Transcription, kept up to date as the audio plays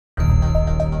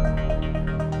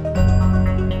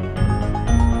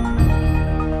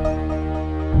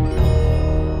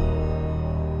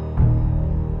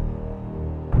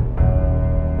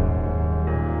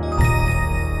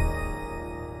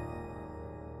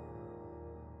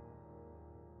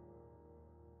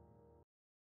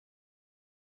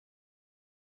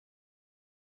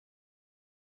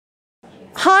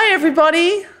Hi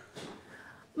everybody,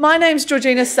 my name's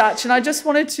Georgina Such and I just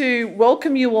wanted to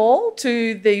welcome you all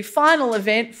to the final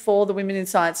event for the Women in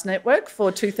Science Network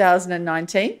for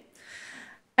 2019.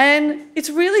 And it's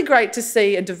really great to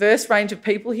see a diverse range of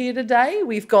people here today.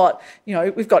 We've got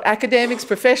academics,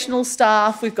 professional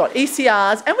staff, we've got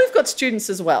ECRs and we've got students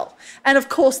as well. And of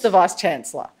course the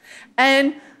Vice-Chancellor.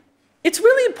 And it's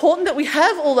really important that we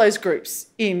have all those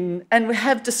groups in and we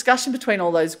have discussion between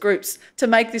all those groups to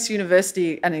make this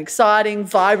university an exciting,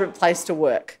 vibrant place to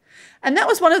work. And that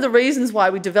was one of the reasons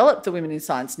why we developed the Women in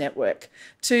Science Network,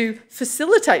 to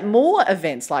facilitate more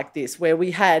events like this where we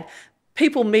had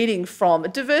people meeting from a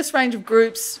diverse range of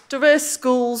groups, diverse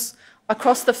schools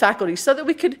across the faculty so that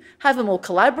we could have a more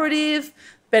collaborative,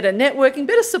 better networking,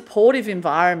 better supportive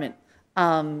environment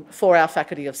for our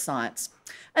Faculty of Science.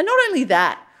 And not only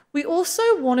that, we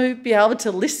also want to be able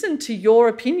to listen to your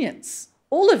opinions,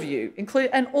 all of you,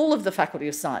 and all of the Faculty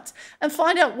of Science, and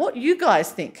find out what you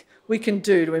guys think we can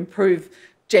do to improve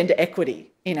gender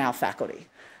equity in our faculty.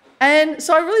 And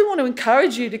so I really want to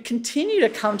encourage you to continue to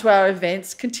come to our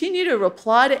events, continue to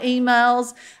reply to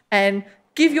emails and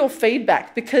give your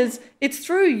feedback, because it's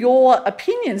through your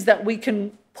opinions that we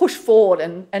can push forward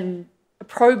and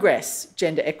progress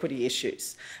gender equity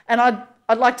issues. And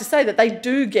I'd like to say that they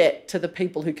do get to the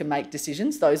people who can make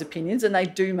decisions, those opinions, and they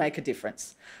do make a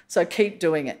difference. So keep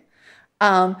doing it.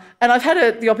 And I've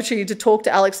had the opportunity to talk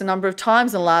to Alex a number of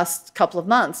times in the last couple of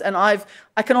months, and I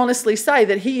can honestly say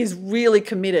that he is really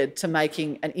committed to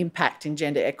making an impact in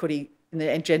gender equity, in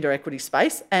the gender equity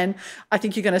space, and I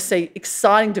think you're going to see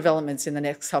exciting developments in the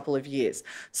next couple of years.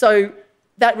 So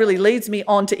that really leads me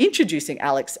on to introducing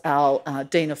Alex, our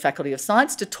Dean of Faculty of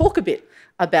Science, to talk a bit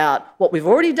about what we've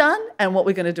already done and what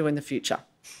we're going to do in the future.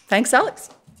 Thanks, Alex.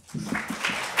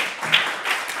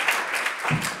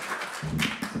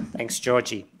 Thanks,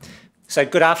 Georgie. So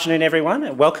good afternoon, everyone,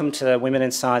 and welcome to the Women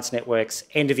in Science Network's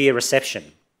end-of-year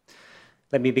reception.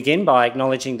 Let me begin by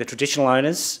acknowledging the traditional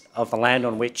owners of the land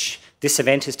on which this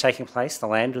event is taking place, the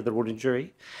land of the Wurundjeri,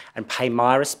 and pay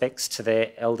my respects to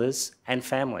their elders and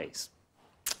families.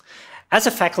 As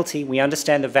a faculty, we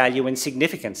understand the value and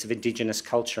significance of Indigenous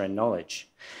culture and knowledge,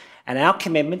 and our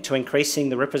commitment to increasing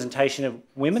the representation of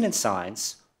women in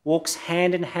science walks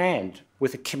hand in hand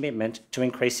with a commitment to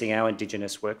increasing our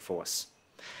Indigenous workforce.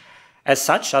 As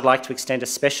such, I'd like to extend a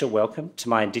special welcome to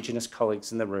my Indigenous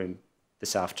colleagues in the room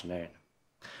this afternoon.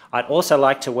 I'd also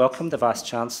like to welcome the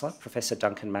Vice-Chancellor, Professor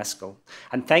Duncan Maskell,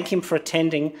 and thank him for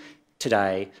attending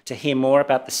today to hear more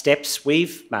about the steps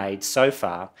we've made so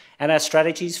far and our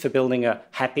strategies for building a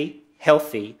happy,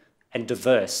 healthy and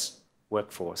diverse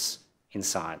workforce in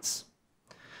science.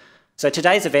 So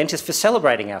today's event is for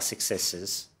celebrating our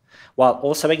successes while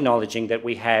also acknowledging that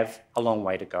we have a long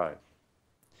way to go.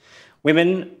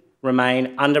 Women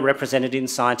remain underrepresented in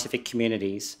scientific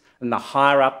communities, and the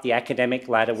higher up the academic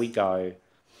ladder we go,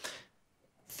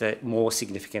 the more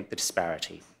significant the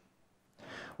disparity.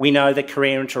 We know that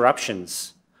career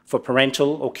interruptions for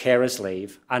parental or carers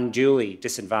leave unduly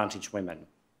disadvantage women.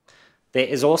 There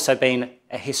has also been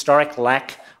a historic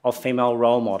lack of female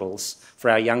role models for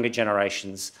our younger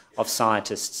generations of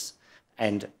scientists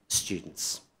and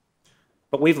students.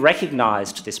 But we've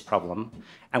recognised this problem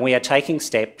and we are taking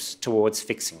steps towards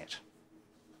fixing it.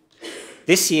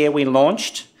 This year we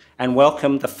launched and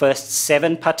welcomed the first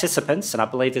 7 participants, and I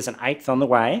believe there's an 8th on the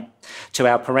way, to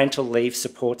our parental leave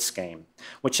support scheme,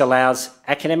 which allows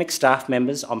academic staff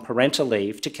members on parental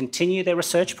leave to continue their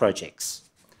research projects.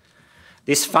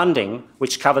 This funding,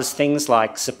 which covers things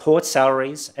like support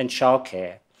salaries and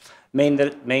childcare,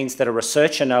 means that a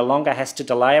researcher no longer has to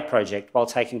delay a project while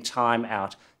taking time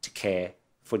out to care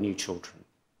for new children.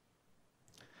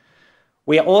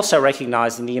 We are also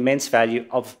recognising the immense value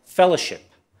of fellowship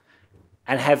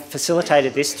and have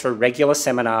facilitated this through regular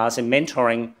seminars and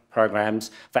mentoring programs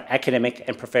for academic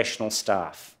and professional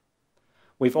staff.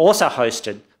 We've also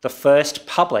hosted the first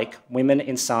public Women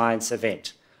in Science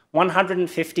event.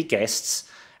 150 guests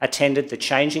attended the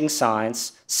Changing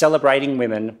Science, Celebrating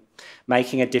Women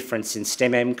Making a Difference in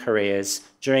STEM Careers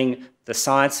during the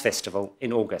Science Festival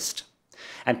in August,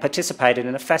 and participated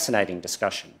in a fascinating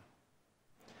discussion.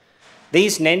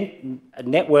 These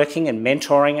networking and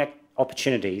mentoring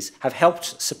opportunities have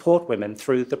helped support women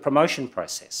through the promotion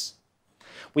process.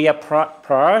 We are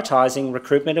prioritising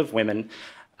recruitment of women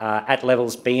at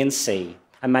levels B and C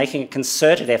and making a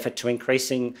concerted effort to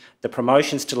increasing the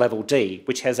promotions to level D,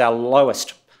 which has our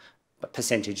lowest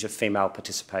percentage of female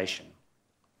participation.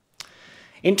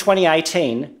 In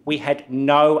 2018, we had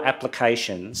no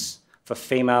applications for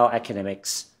female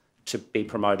academics to be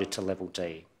promoted to level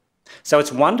D. So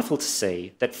it's wonderful to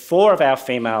see that 4 of our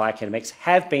female academics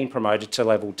have been promoted to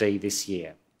level D this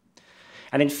year.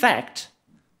 And in fact,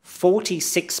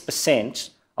 46%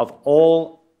 of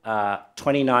all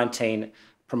 2019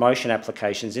 promotion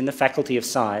applications in the Faculty of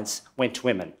Science went to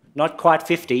women. Not quite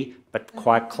 50, but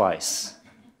quite close.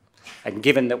 And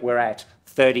given that we're at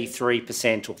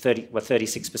 33% or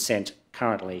 36%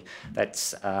 currently,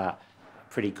 that's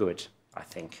pretty good, I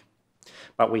think.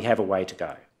 But we have a way to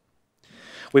go.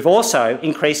 We've also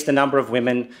increased the number of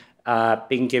women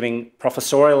being given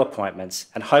professorial appointments,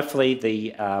 and hopefully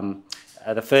the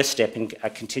first step in a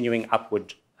continuing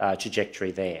upward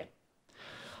trajectory there.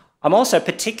 I'm also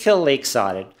particularly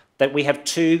excited that we have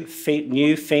 2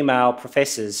 new female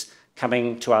professors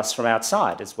coming to us from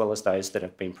outside, as well as those that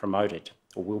have been promoted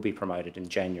or will be promoted in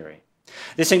January.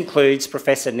 This includes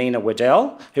Professor Nina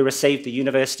Waddell, who received the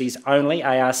university's only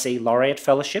ARC Laureate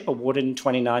Fellowship awarded in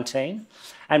 2019,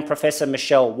 and Professor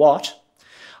Michelle Watt,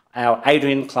 our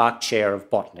Adrian Clark Chair of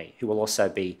Botany, who will also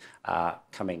be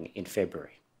coming in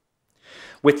February.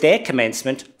 With their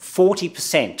commencement,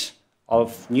 40%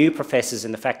 of new professors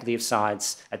in the Faculty of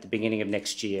Science at the beginning of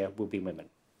next year will be women.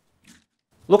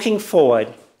 Looking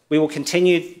forward, we will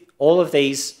continue all of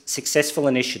these successful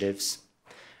initiatives,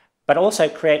 but also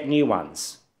create new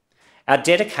ones. Our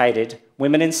dedicated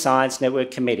Women in Science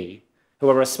Network Committee, who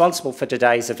are responsible for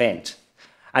today's event,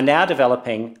 are now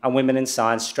developing a Women in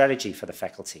Science strategy for the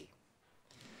faculty.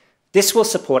 This will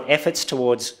support efforts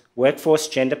towards workforce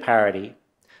gender parity,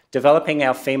 developing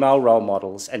our female role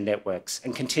models and networks,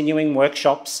 and continuing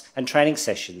workshops and training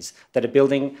sessions that are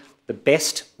building the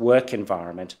best work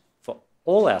environment for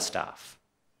all our staff.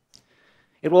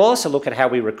 It will also look at how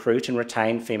we recruit and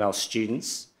retain female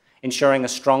students, ensuring a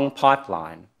strong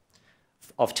pipeline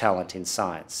of talent in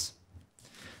science.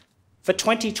 For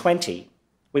 2020,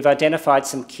 we've identified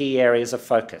some key areas of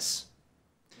focus.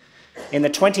 In the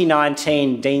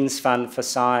 2019 Dean's Fund for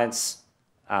Science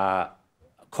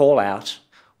call-out,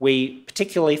 we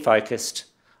particularly focused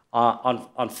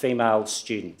on female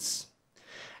students.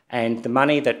 And the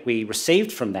money that we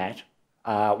received from that,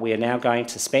 we are now going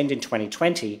to spend in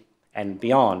 2020 and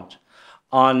beyond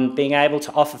on being able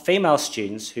to offer female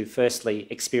students who firstly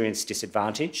experience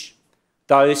disadvantage,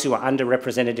 those who are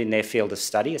underrepresented in their field of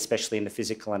study, especially in the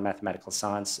physical and mathematical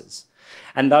sciences,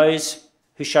 and those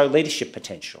who show leadership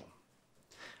potential.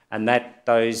 And that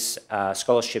those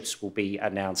scholarships will be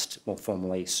announced more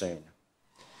formally soon.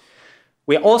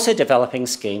 We're also developing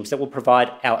schemes that will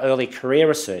provide our early career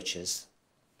researchers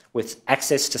with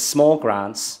access to small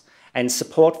grants and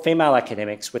support female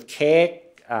academics with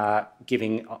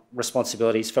care-giving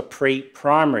responsibilities for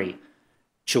pre-primary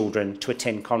children to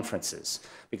attend conferences.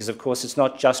 Because, of course, it's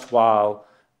not just while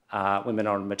women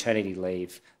are on maternity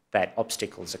leave that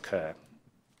obstacles occur.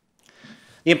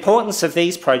 The importance of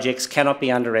these projects cannot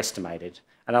be underestimated,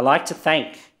 and I'd like to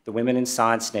thank the Women in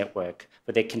Science Network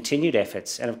for their continued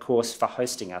efforts and, of course, for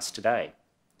hosting us today.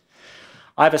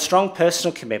 I have a strong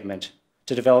personal commitment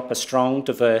to develop a strong,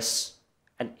 diverse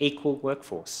and equal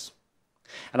workforce,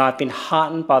 and I've been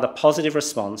heartened by the positive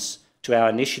response to our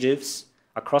initiatives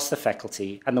across the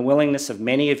faculty and the willingness of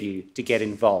many of you to get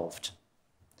involved.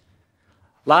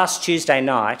 Last Tuesday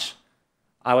night,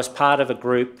 I was part of a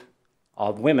group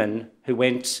of women who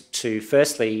went to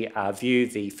firstly view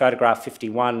the Photograph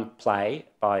 51 play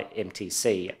by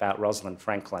MTC about Rosalind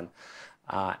Franklin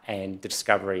and the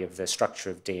discovery of the structure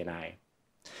of DNA.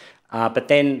 But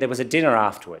then there was a dinner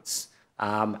afterwards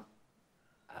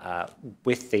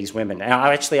with these women. I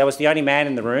was the only man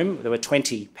in the room. There were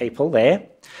 20 people there,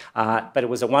 but it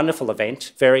was a wonderful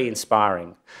event, very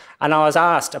inspiring. And I was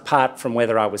asked, apart from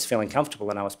whether I was feeling comfortable,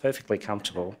 and I was perfectly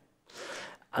comfortable,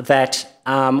 that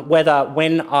whether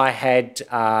when I had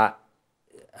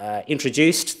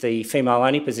introduced the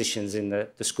female-only positions in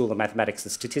the School of Mathematics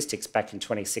and Statistics back in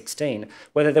 2016,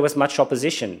 whether there was much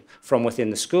opposition from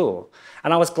within the school.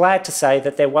 And I was glad to say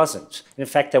that there wasn't. In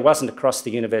fact, there wasn't across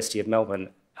the University of Melbourne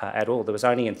at all. There was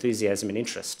only enthusiasm and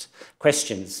interest,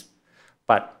 questions,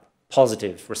 but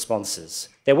positive responses.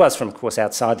 There was from, of course,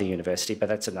 outside the university, but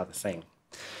that's another thing.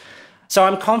 So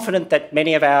I'm confident that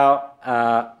many of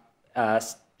our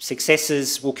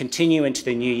successes will continue into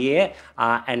the new year,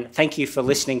 and thank you for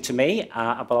listening to me,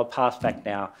 but I'll pass back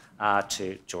now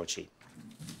to Georgie.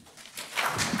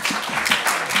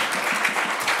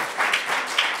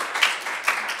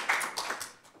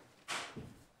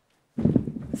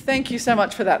 Thank you so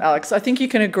much for that, Alex. I think you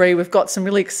can agree we've got some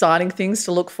really exciting things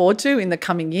to look forward to in the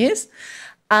coming years.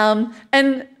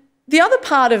 And The other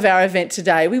part of our event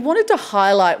today, we wanted to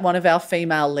highlight one of our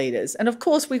female leaders. And of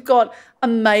course, we've got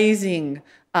amazing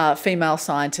female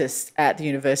scientists at the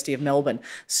University of Melbourne.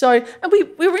 And we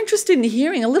were interested in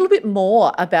hearing a little bit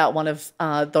more about one of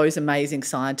those amazing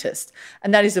scientists.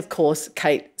 And that is, of course,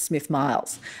 Kate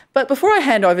Smith-Miles. But before I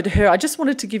hand over to her, I just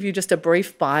wanted to give you just a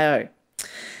brief bio.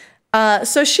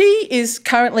 So she is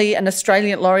currently an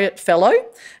Australian Laureate Fellow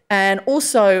and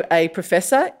also a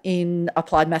professor in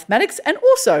applied mathematics and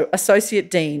also Associate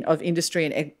Dean of Industry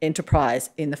and Enterprise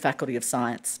in the Faculty of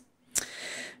Science.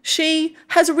 She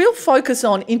has a real focus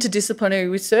on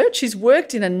interdisciplinary research. She's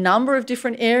worked in a number of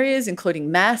different areas, including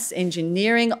maths,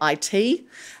 engineering, IT,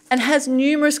 and has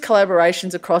numerous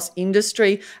collaborations across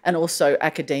industry and also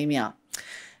academia.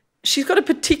 She's got a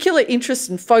particular interest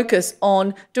and focus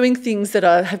on doing things that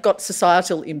have got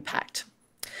societal impact.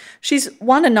 She's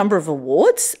won a number of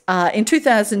awards. In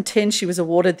 2010, she was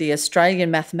awarded the Australian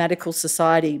Mathematical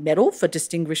Society Medal for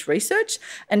Distinguished Research.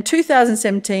 And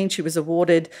 2017, she was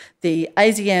awarded the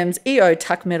ASIAM's EO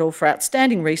Tuck Medal for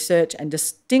Outstanding Research and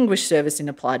Distinguished Service in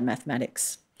Applied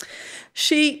Mathematics.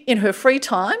 She, in her free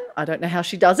time, I don't know how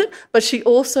she does it, but she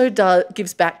also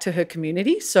gives back to her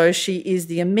community. So she is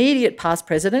the immediate past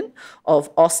president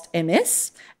of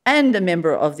AustMS and a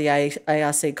member of the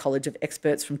ARC College of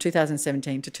Experts from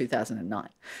 2017 to 2009.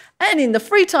 And in the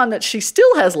free time that she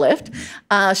still has left,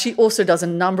 she also does a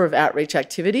number of outreach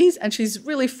activities, and she's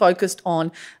really focused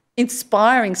on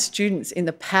inspiring students in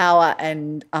the power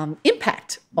and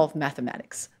impact of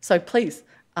mathematics. So please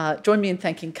join me in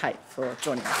thanking Kate for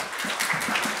joining us.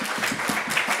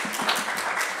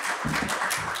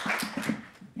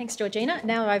 Thanks, Georgina.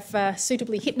 Now I've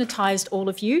suitably hypnotised all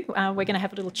of you, we're going to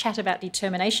have a little chat about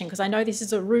determination, because I know this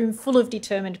is a room full of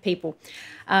determined people.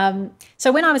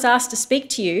 So when I was asked to speak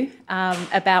to you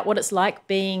about what it's like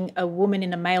being a woman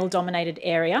in a male-dominated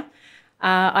area,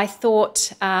 I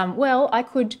thought, well, I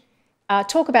could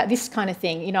talk about this kind of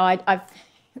thing. You know, I've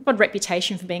got a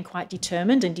reputation for being quite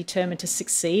determined and determined to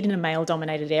succeed in a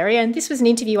male-dominated area. And this was an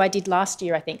interview I did last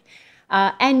year, I think.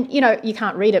 And, you know, you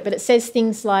can't read it, but it says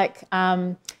things like,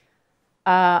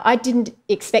 I didn't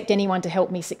expect anyone to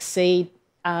help me succeed.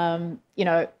 You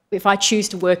know, if I choose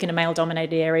to work in a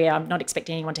male-dominated area, I'm not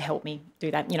expecting anyone to help me do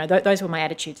that. You know, those were my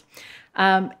attitudes.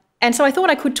 And so I thought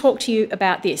I could talk to you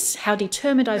about this, how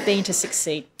determined I've been to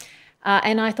succeed.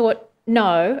 And I thought,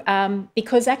 no,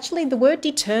 because actually the word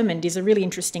determined is a really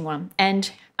interesting one. And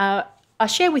I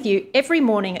share with you, every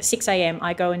morning at 6 a.m.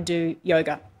 I go and do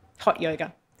yoga, hot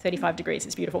yoga. 35 degrees,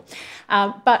 it's beautiful.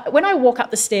 But when I walk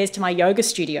up the stairs to my yoga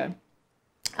studio,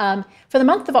 for the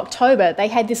month of October, they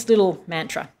had this little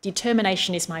mantra,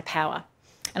 determination is my power.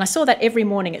 And I saw that every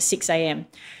morning at 6 a.m.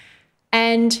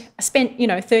 And I spent, you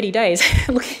know, 30 days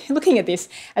looking at this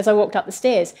as I walked up the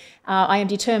stairs. I am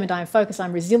determined, I am focused,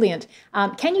 I'm resilient.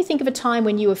 Can you think of a time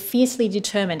when you were fiercely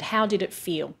determined? How did it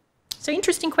feel? So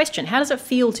interesting question. How does it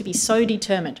feel to be so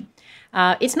determined?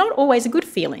 It's not always a good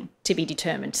feeling to be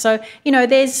determined. So, you know,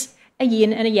 there's a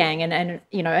yin and a yang and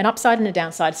you know, an upside and a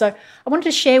downside. So I wanted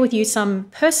to share with you some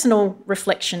personal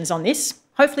reflections on this.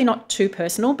 Hopefully not too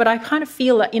personal, but I kind of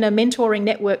feel that in a mentoring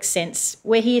network sense,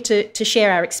 we're here to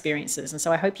share our experiences. And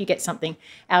so I hope you get something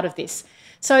out of this.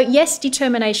 So yes,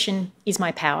 determination is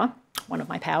my power, one of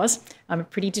my powers. I'm a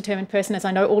pretty determined person, as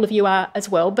I know all of you are as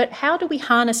well. But how do we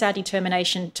harness our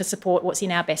determination to support what's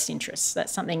in our best interests?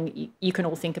 That's something you can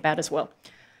all think about as well.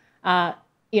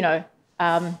 You know,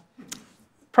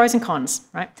 pros and cons,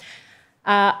 right?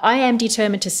 I am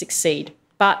determined to succeed,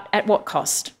 but at what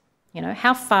cost? You know,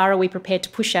 how far are we prepared to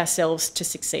push ourselves to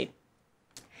succeed?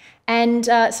 And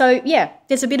so, yeah,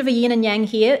 there's a bit of a yin and yang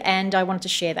here, and I wanted to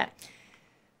share that.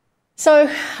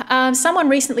 So someone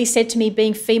recently said to me,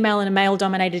 being female in a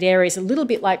male-dominated area is a little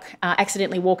bit like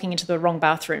accidentally walking into the wrong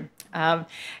bathroom.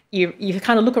 You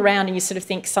kind of look around and you sort of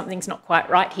think something's not quite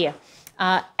right here.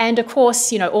 And of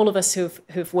course, you know, all of us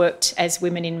who've worked as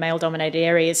women in male-dominated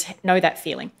areas know that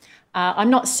feeling. I'm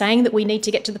not saying that we need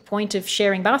to get to the point of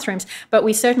sharing bathrooms, but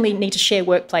we certainly need to share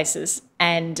workplaces.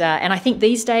 And I think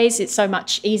these days it's so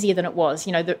much easier than it was.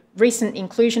 You know, the recent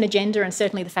inclusion agenda and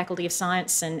certainly the Faculty of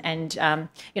Science and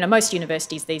you know, most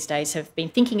universities these days have been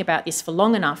thinking about this for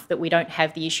long enough that we don't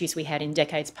have the issues we had in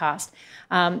decades past.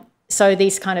 So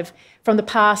these kind of, from the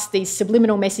past, these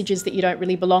subliminal messages that you don't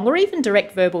really belong, or even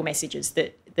direct verbal messages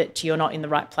that you're not in the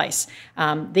right place.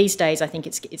 These days, I think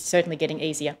it's certainly getting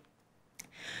easier.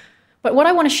 But what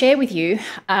I want to share with you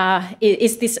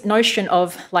is this notion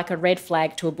of like a red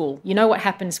flag to a bull. You know what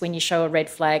happens when you show a red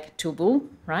flag to a bull,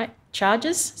 right?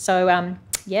 Charges. So,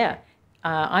 yeah,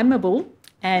 I'm a bull.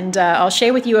 And I'll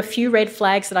share with you a few red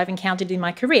flags that I've encountered in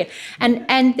my career.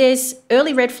 And there's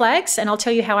early red flags, and I'll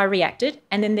tell you how I reacted.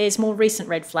 And then there's more recent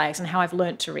red flags and how I've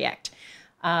learnt to react.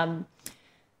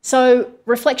 So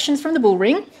reflections from the bull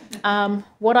ring,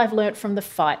 what I've learnt from the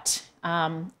fight.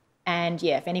 And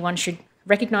yeah, if anyone should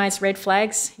recognise red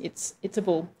flags, it's a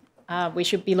bull. We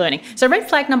should be learning. So red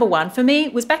flag number one for me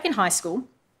was back in high school,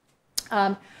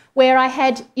 where I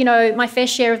had, my fair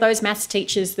share of those maths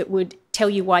teachers that would tell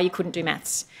you why you couldn't do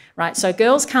maths, right? So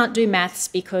girls can't do maths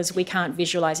because we can't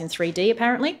visualise in 3D,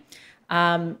 apparently.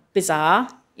 Bizarre,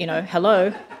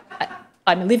 hello.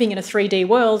 I'm living in a 3D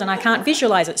world and I can't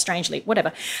visualise it, strangely,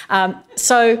 whatever.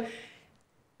 So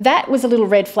that was a little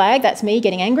red flag. That's me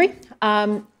getting angry.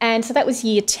 And so that was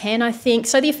year 10, I think.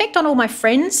 So the effect on all my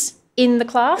friends in the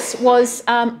class was,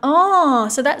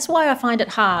 so that's why I find it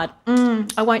hard.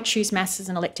 I won't choose maths as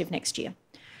an elective next year.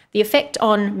 The effect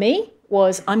on me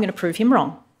was, I'm going to prove him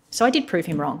wrong. So I did prove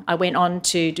him wrong. I went on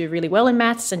to do really well in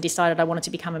maths and decided I wanted to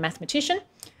become a mathematician.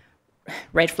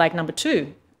 Red flag number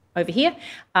 2 over here.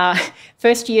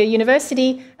 First year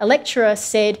university, a lecturer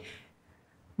said,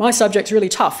 my subject's really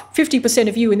tough. 50%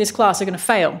 of you in this class are going to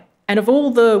fail. And of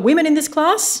all the women in this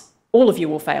class, all of you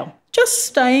will fail. Just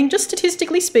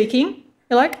statistically speaking,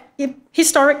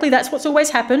 historically, that's what's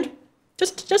always happened.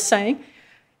 Just saying.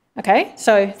 Okay,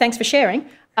 so thanks for sharing.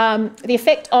 The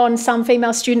effect on some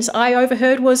female students I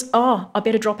overheard was, I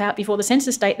better drop out before the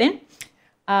census date then.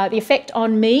 The effect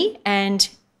on me and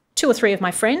 2 or 3 of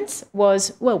my friends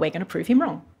was, well, we're going to prove him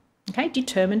wrong. Okay,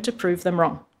 determined to prove them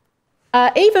wrong.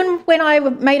 Even when I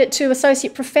made it to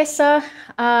associate professor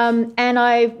and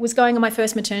I was going on my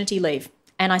first maternity leave,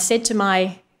 and I said to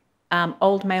my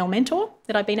old male mentor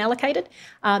that I'd been allocated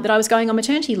that I was going on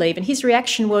maternity leave, and his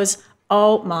reaction was,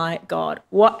 oh my God,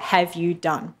 what have you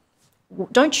done?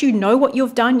 Don't you know what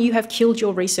you've done? You have killed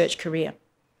your research career.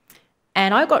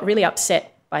 And I got really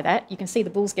upset by that. You can see the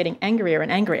bull's getting angrier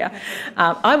and angrier.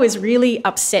 I was really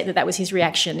upset that was his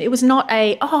reaction. It was not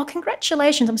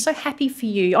congratulations, I'm so happy for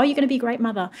you. Oh, you're going to be a great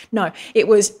mother. No, it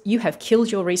was, you have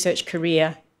killed your research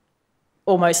career,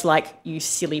 almost like, you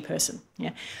silly person.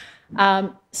 Yeah.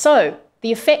 So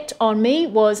the effect on me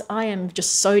was, I am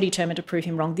just so determined to prove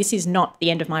him wrong. This is not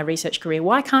the end of my research career.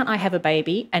 Why can't I have a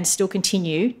baby and still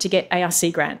continue to get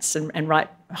ARC grants and write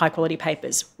high quality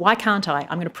papers? Why can't I?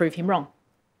 I'm going to prove him wrong.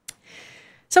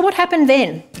 So what happened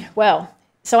then? Well,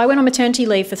 so I went on maternity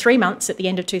leave for 3 months at the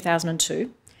end of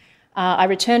 2002. I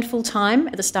returned full time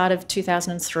at the start of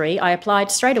 2003. I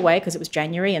applied straight away because it was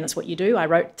January and that's what you do. I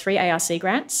wrote 3 ARC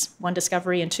grants, 1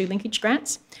 discovery and 2 linkage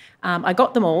grants. I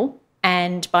got them all.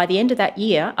 And by the end of that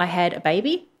year, I had a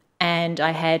baby and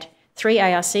I had 3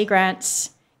 ARC grants,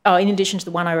 in addition to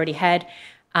the 1 I already had.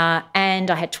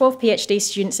 And I had 12 PhD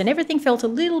students and everything felt a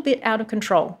little bit out of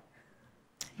control,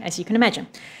 as you can imagine.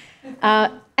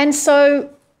 And so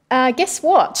guess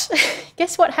what?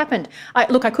 Guess what happened?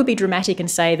 Look, I could be dramatic and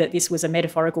say that this was a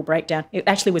metaphorical breakdown. It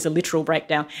actually was a literal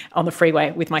breakdown on the freeway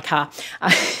with my car.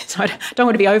 So I don't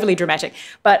want to be overly dramatic.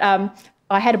 But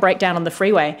I had a breakdown on the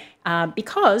freeway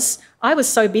because I was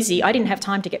so busy, I didn't have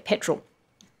time to get petrol.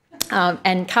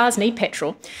 And cars need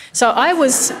petrol. So I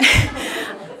was,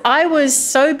 I was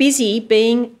so busy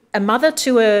being a mother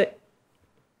to a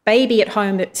baby at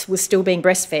home that was still being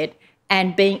breastfed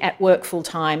and being at work full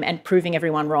time and proving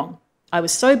everyone wrong. I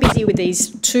was so busy with these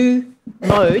 2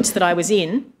 modes that I was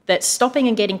in that stopping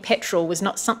and getting petrol was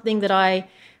not something that I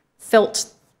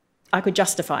felt I could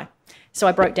justify. So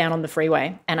I broke down on the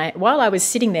freeway. And while I was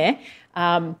sitting there,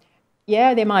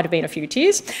 there might have been a few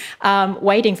tears,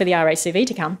 waiting for the RACV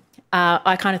to come,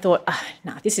 I kind of thought,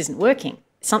 no, this isn't working.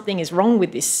 Something is wrong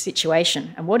with this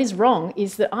situation. And what is wrong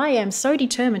is that I am so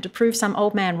determined to prove some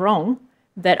old man wrong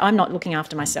that I'm not looking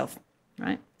after myself,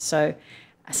 right? So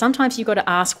sometimes you've got to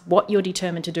ask what you're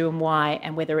determined to do and why,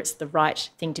 and whether it's the right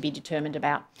thing to be determined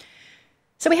about.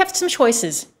 So we have some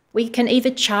choices. We can either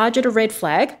charge at a red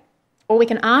flag, or we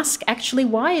can ask, actually,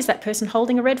 why is that person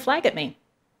holding a red flag at me?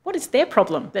 What is their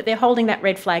problem that they're holding that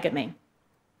red flag at me?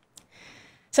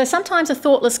 So sometimes a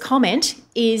thoughtless comment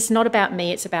is not about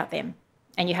me, it's about them.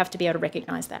 And you have to be able to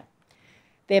recognise that.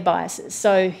 Their biases.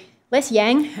 So less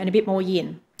yang and a bit more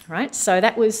yin, right? So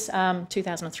that was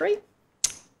 2003.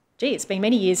 Gee, it's been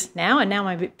many years now, and now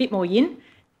I'm a bit more yin.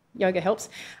 Yoga helps.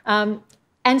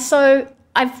 And so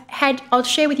I'll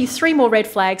share with you 3 more red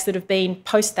flags that have been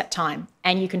post that time,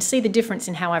 and you can see the difference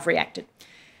in how I've reacted.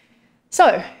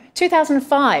 So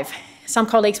 2005, some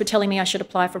colleagues were telling me I should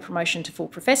apply for promotion to full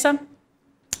professor,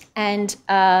 and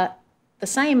the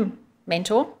same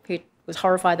mentor, who was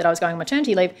horrified that I was going on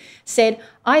maternity leave, said,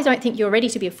 I don't think you're ready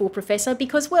to be a full professor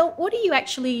because, well, what are you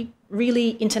actually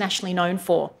really internationally known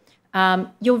for?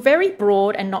 You're very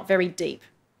broad and not very deep.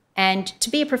 And to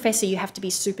be a professor, you have to be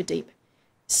super deep.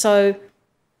 So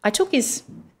I took his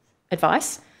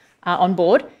advice on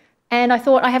board, and I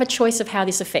thought I have a choice of how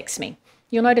this affects me.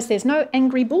 You'll notice there's no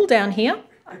angry bull down here.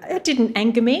 It didn't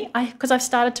anger me because I've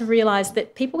started to realise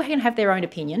that people can have their own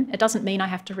opinion. It doesn't mean I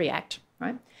have to react,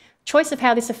 right? Choice of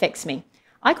how this affects me.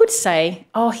 I could say,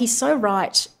 oh, he's so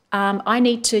right. I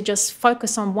need to just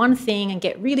focus on one thing and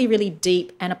get really, really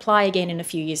deep and apply again in a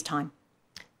few years' time.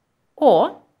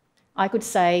 Or I could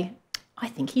say, I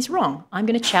think he's wrong. I'm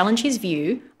going to challenge his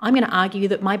view. I'm going to argue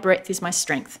that my breadth is my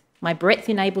strength. My breadth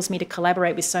enables me to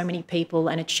collaborate with so many people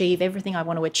and achieve everything I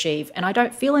want to achieve. And I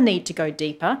don't feel a need to go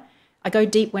deeper. I go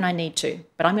deep when I need to,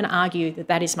 but I'm going to argue that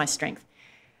that is my strength.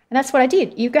 And that's what I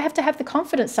did. You have to have the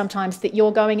confidence sometimes that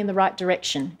you're going in the right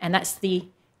direction. And that's the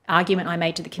argument I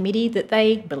made to the committee that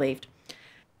they believed.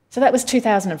 So that was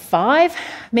 2005.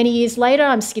 Many years later,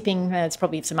 I'm skipping, there's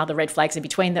probably some other red flags in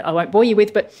between that I won't bore you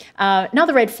with, but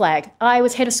another red flag. I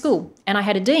was head of school and I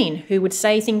had a dean who would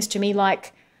say things to me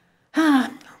like,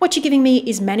 what you're giving me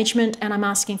is management and I'm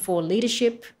asking for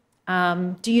leadership.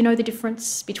 Do you know the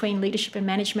difference between leadership and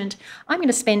management? I'm going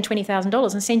to spend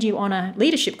 $20,000 and send you on a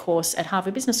leadership course at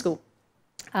Harvard Business School.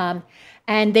 And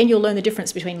then you'll learn the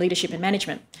difference between leadership and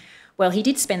management. Well, he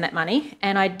did spend that money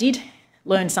and I did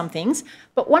learn some things.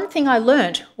 But one thing I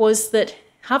learned was that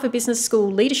Harvard Business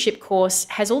School leadership course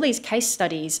has all these case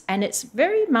studies and it's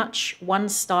very much one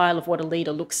style of what a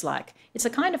leader looks like. It's a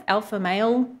kind of alpha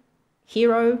male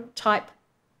hero type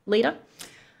leader.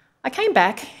 I came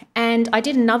back and I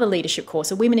did another leadership course,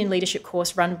 a Women in Leadership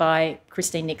course run by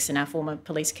Christine Nixon, our former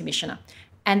police commissioner.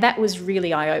 And that was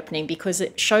really eye-opening because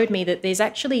it showed me that there's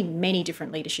actually many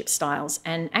different leadership styles.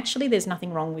 And actually there's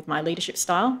nothing wrong with my leadership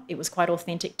style. It was quite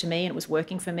authentic to me and it was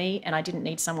working for me. And I didn't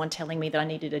need someone telling me that I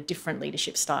needed a different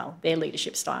leadership style, their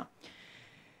leadership style.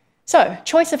 So,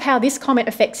 choice of how this comment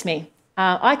affects me.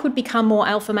 I could become more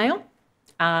alpha male,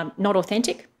 not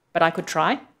authentic, but I could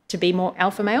try to be more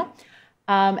alpha male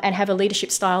and have a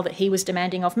leadership style that he was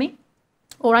demanding of me.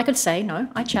 Or I could say, no,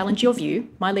 I challenge your view.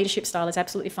 My leadership style is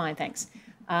absolutely fine, thanks.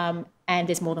 And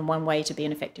there's more than one way to be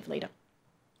an effective leader.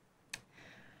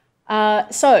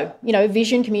 So,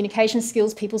 vision, communication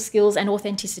skills, people skills, and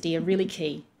authenticity are really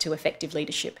key to effective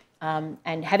leadership.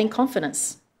 And having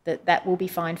confidence that that will be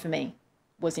fine for me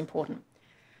was important.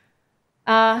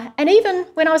 And even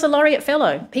when I was a laureate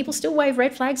fellow, people still wave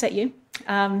red flags at you.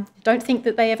 Don't think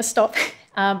that they ever stop,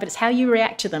 but it's how you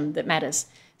react to them that matters.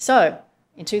 So,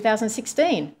 in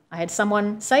 2016, I had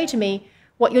someone say to me,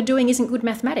 what you're doing isn't good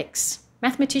mathematics.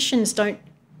 Mathematicians don't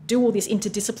do all this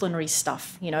interdisciplinary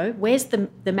stuff, Where's the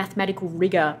mathematical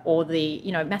rigour or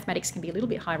mathematics can be a little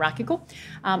bit hierarchical.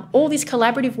 All this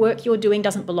collaborative work you're doing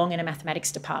doesn't belong in a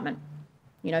mathematics department.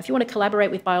 If you want to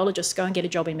collaborate with biologists, go and get a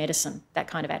job in medicine, that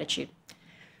kind of attitude.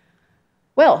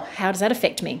 Well, how does that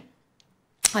affect me?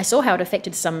 I saw how it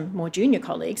affected some more junior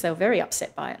colleagues. They were very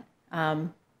upset by it.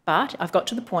 But I've got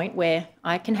to the point where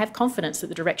I can have confidence that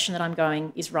the direction that I'm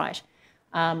going is right.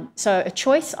 So a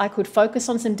choice, I could focus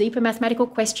on some deeper mathematical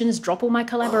questions, drop all my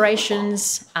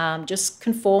collaborations, just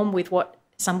conform with what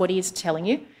somebody is telling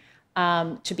you,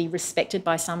 to be respected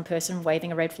by some person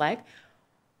waving a red flag,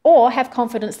 or have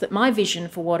confidence that my vision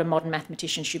for what a modern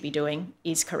mathematician should be doing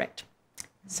is correct.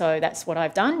 So that's what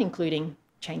I've done, including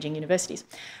changing universities,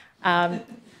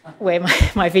 where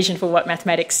my vision for what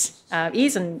mathematics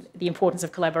is and the importance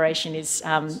of collaboration is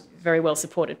very well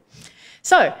supported.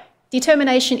 So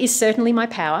determination is certainly my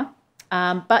power,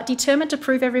 but determined to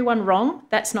prove everyone wrong,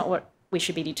 that's not what we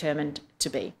should be determined to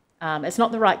be. It's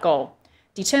not the right goal.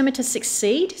 Determined to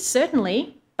succeed,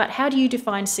 certainly, but how do you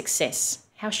define success?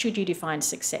 How should you define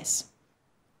success?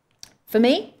 For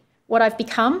me, what I've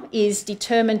become is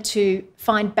determined to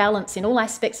find balance in all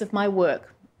aspects of my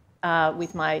work,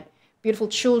 with my beautiful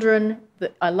children,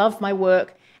 that I love my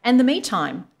work, and the me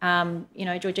time.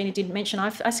 Georgina did mention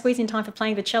I squeeze in time for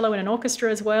playing the cello in an orchestra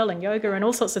as well, and yoga and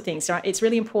all sorts of things. So it's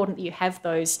really important that you have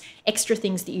those extra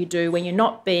things that you do when you're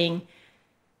not being,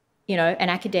 an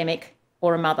academic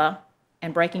or a mother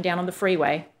and breaking down on the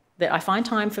freeway, that I find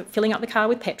time for filling up the car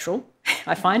with petrol.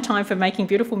 I find time for making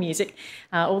beautiful music.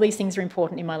 All these things are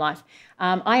important in my life.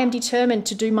 I am determined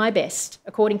to do my best,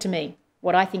 according to me,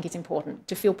 what I think is important,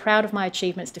 to feel proud of my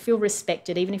achievements, to feel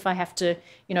respected, even if I have to,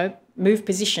 move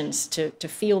positions to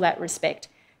feel that respect.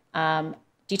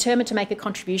 Determined to make a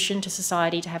contribution to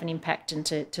society, to have an impact and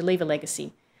to leave a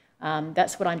legacy.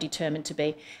 That's what I'm determined to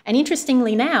be. And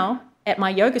interestingly now, at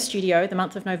my yoga studio, the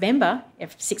month of November,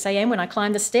 at 6 a.m. when I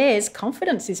climb the stairs,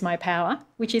 confidence is my power,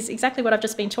 which is exactly what I've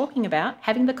just been talking about,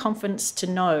 having the confidence to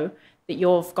know that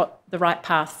you've got the right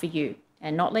path for you.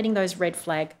 and not letting those red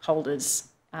flag holders,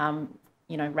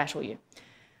 rattle you.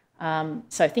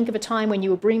 So think of a time when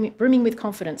you were brimming with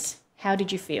confidence. How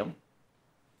did you feel?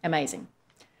 Amazing.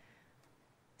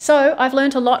 So I've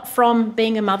learned a lot from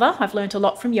being a mother. I've learned a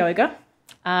lot from yoga.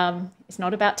 It's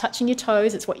not about touching your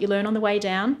toes. It's what you learn on the way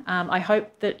down. I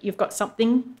hope that you've got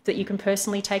something that you can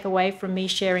personally take away from me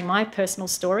sharing my personal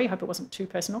story. I hope it wasn't too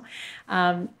personal.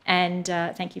 And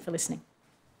thank you for listening.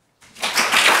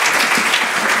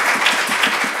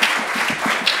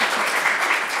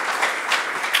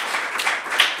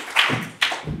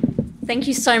 Thank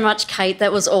you so much, Kate.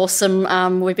 That was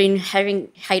awesome. We've been having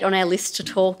Kate on our list to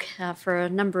talk for a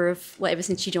number of, ever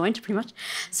since she joined, pretty much.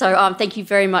 So thank you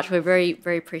very much. We're very,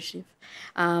 very appreciative.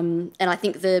 And I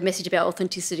think the message about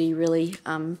authenticity really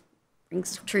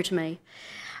rings true to me.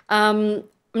 I'm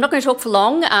not going to talk for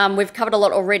long. We've covered a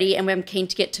lot already, and we're keen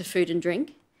to get to food and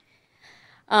drink.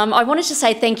 I wanted to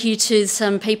say thank you to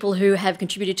some people who have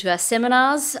contributed to our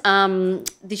seminars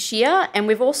this year, and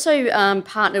we've also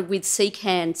partnered with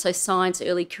CCAN, so Science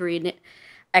Early Career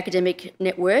Academic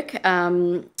Network,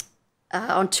 on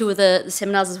two of the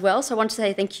seminars as well. So I want to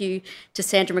say thank you to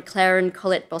Sandra McLaren,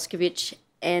 Colette Boscovich,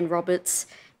 Anne Roberts,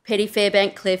 Petty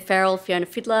Fairbank, Claire Farrell, Fiona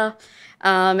Fiddler,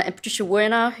 and Patricia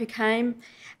Werner, who came.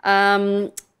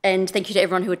 And thank you to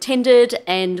everyone who attended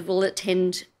and will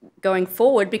attend going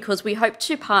forward, because we hope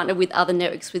to partner with other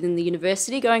networks within the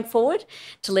university going forward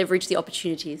to leverage the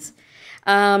opportunities.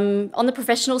 On the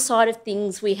professional side of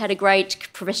things, we had a great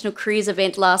professional careers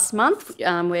event last month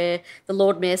where the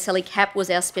Lord Mayor Sally Capp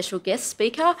was our special guest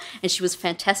speaker, and she was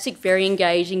fantastic, very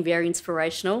engaging, very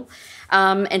inspirational.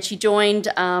 And she joined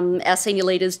our senior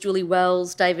leaders, Julie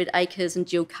Wells, David Akers and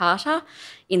Jill Carter,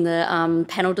 in the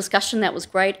panel discussion. That was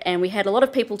great. And we had a lot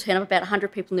of people turn up, about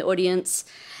 100 people in the audience,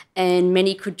 and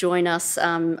many could join us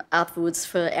afterwards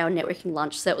for our networking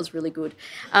lunch. So that was really good.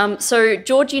 So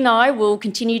Georgie and I will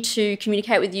continue to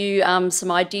communicate with you some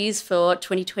ideas for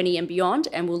 2020 and beyond,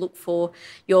 and we'll look for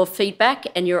your feedback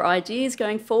and your ideas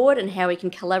going forward and how we can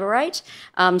collaborate.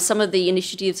 Some of the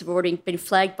initiatives have already been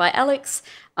flagged by Alex,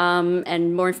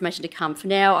 and more information to come. For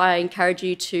now, I encourage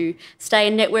you to stay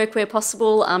and network where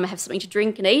possible, have something to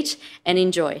drink and eat, and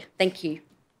enjoy. Thank you.